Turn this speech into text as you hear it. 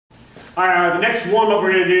All right, the next warm-up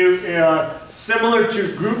we're going to do, similar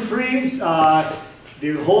to group freeze.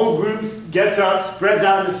 The whole group gets up, spreads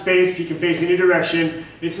out into space. You can face any direction.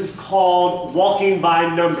 This is called walking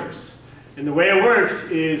by numbers. And the way it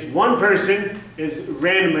works is one person is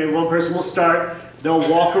randomly, one person will start, they'll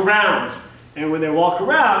walk around. And when they walk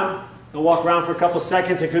around, they'll walk around for a couple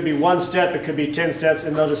seconds. It could be 1 step, it could be 10 steps,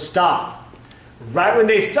 and they'll just stop. Right when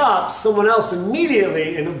they stop, someone else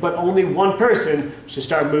immediately, but only one person, should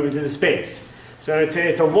start moving to the space. So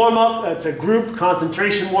it's a warm-up, it's a group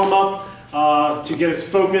concentration warm-up to get us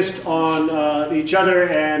focused on each other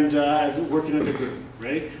and as working as a group.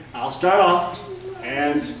 Ready? I'll start off,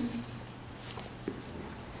 and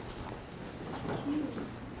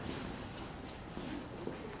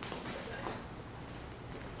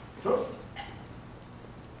oh.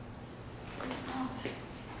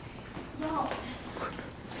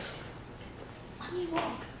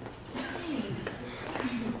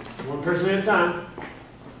 One person at a time.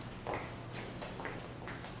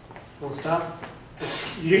 We'll stop.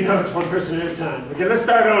 You know it's one person at a time. Okay, let's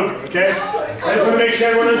start over, okay? I just want to make sure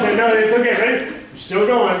everyone understands. No, it's okay, ready? You're still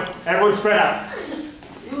going. Everyone spread out.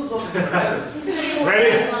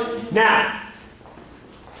 Ready? Now,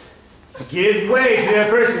 give way to that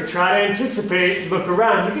person. Try to anticipate, look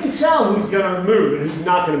around. You can tell who's going to move and who's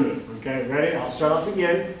not going to move. Okay, ready? I'll start off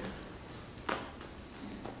again.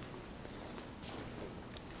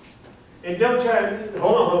 And don't try,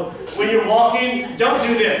 hold on. When you're walking, don't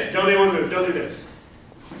do this. Don't anyone move. Don't do this.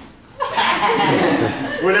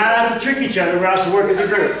 We're not out to trick each other. We're out to work as a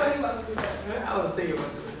group. I was thinking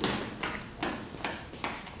about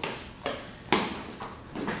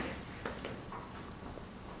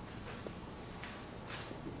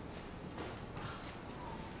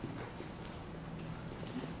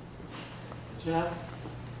Good job.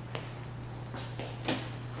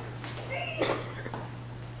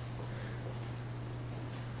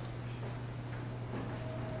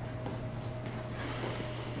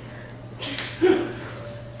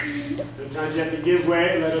 Sometimes you have to give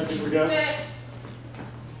way and let other people go.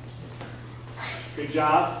 Good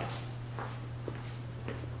job.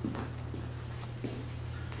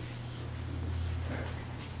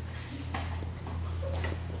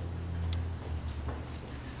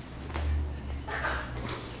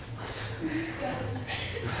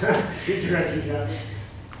 Good direction, John.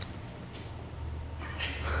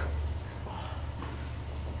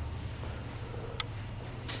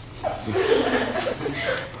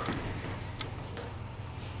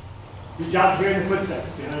 Good job hearing the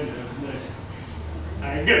footsteps behind you. That was nice. All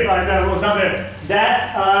right, good. All right, now we'll stop there.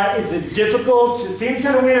 That it's a difficult, it seems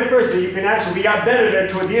kind of weird at first, but you can actually, we got better there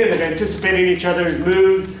toward the end of anticipating each other's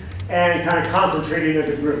moves and kind of concentrating as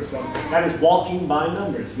a group. So that is walking by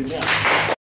numbers. Good job.